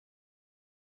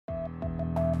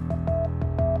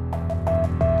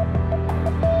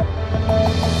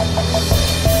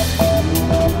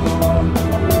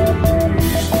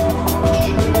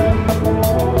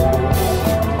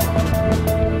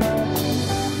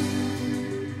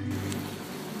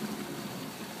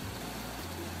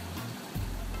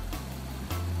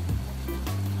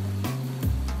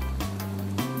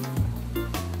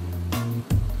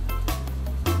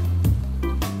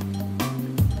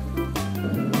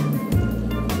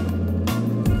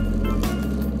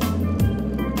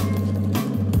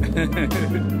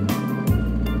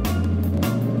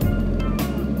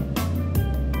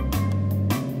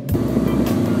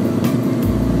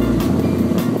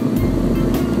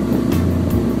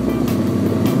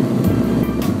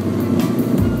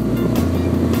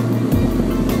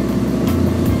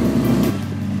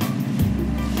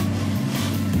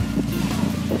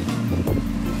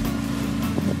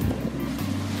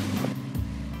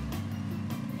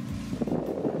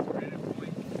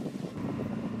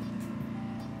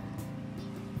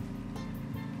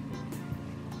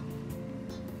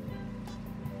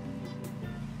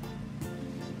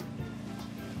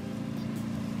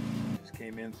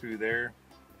Came in through there,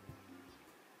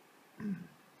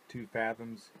 2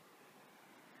 fathoms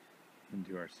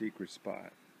into our secret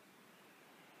spot.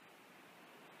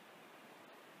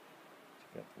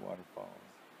 Check out the waterfalls.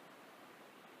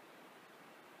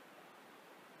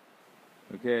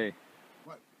 Okay,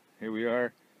 what? Here we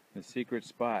are, the secret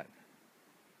spot.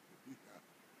 Yeah.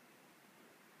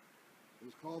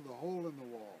 It's called the hole in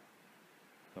the wall.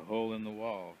 The hole in the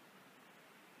wall.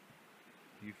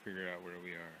 You figure out where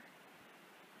we are.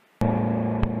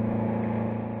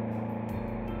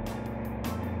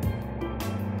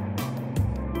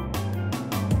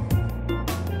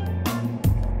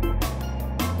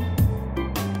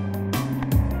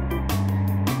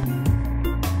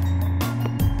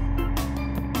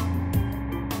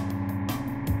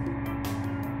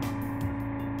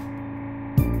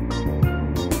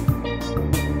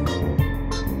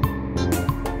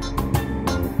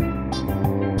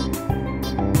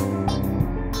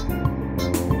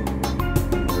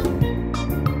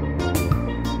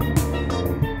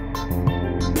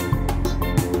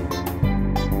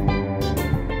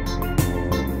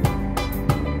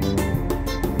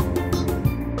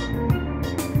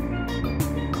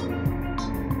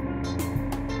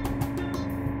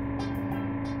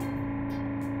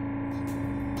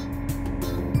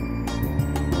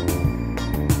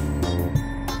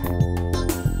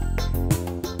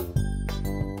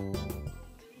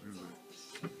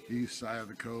 East side of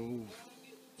the cove,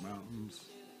 mountains,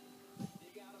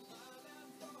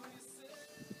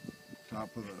 top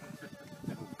of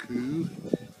the Moku,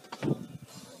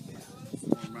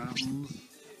 mountains.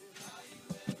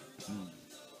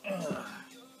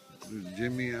 There's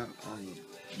Jimmy out on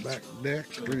the back deck,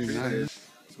 pretty nice.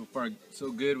 So far,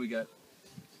 so good. We got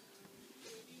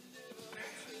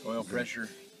oil pressure,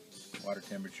 water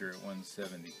temperature at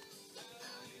 170.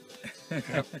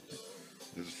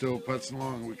 It's still putzing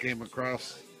along. We came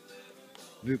across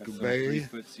Got Nuka some Bay.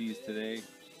 3-foot seas today.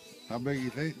 How big you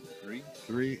think? 3.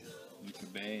 3. Nuka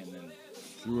Bay, and then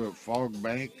Through a fog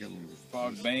bank and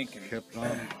fog bank, and kept on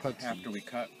putzing. after we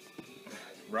caught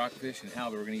rockfish and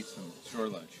halibut, we're gonna eat some shore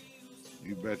lunch.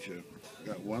 You betcha.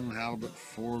 Got 1 halibut,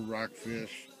 4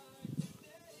 rockfish,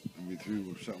 and we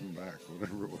threw something back,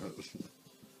 whatever it was.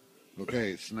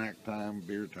 Okay, snack time,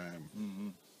 beer time. Mm-hmm.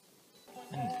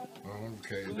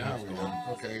 Okay, now we are.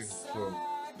 Okay, so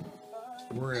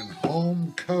we're in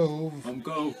Home Cove, Home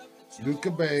Cove.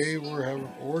 Nuka Bay. We're having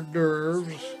hors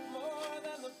d'oeuvres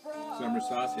Summer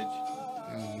sausage.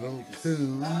 and little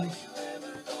tunes.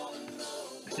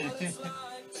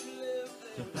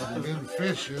 We've been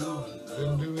fishing,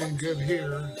 been doing good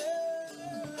here.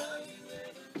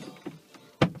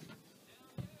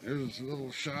 There's a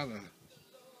little shot of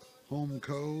Home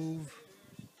Cove.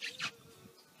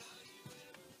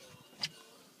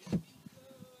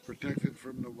 Protected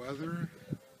from the weather.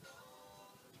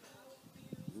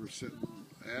 We're sitting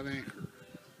at anchor.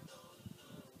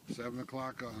 7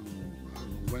 o'clock on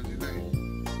Wednesday night.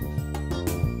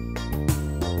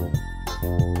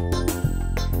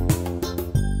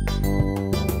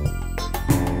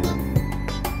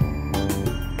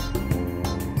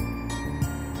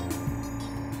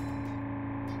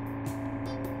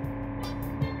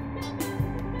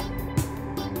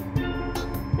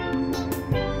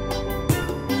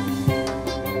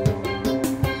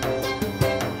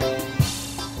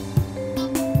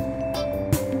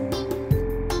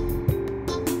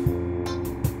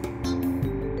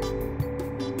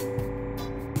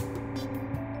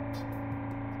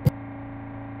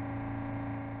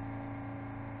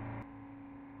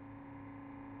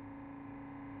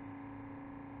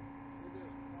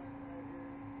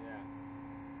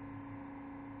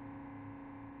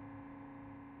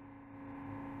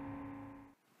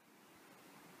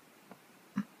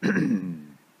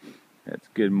 That's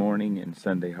good morning in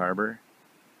Sunday Harbor.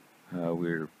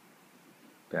 We're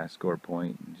past Score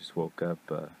Point and just woke up.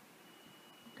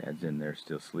 Dad's in there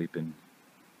still sleeping.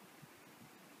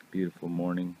 Beautiful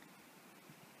morning.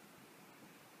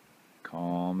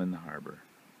 Calm in the harbor.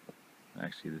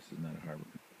 Actually, this is not a harbor.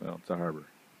 Well, it's a harbor.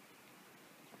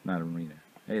 Not a marina.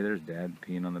 Hey, there's Dad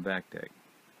peeing on the back deck.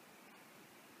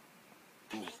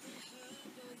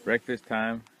 Breakfast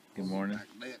time. Good morning. Back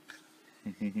deck.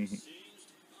 Thanks.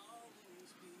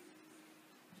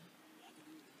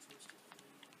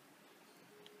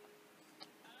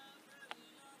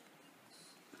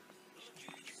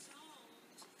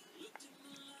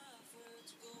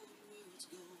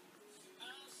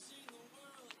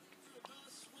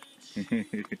 I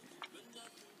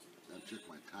took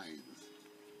my tithes.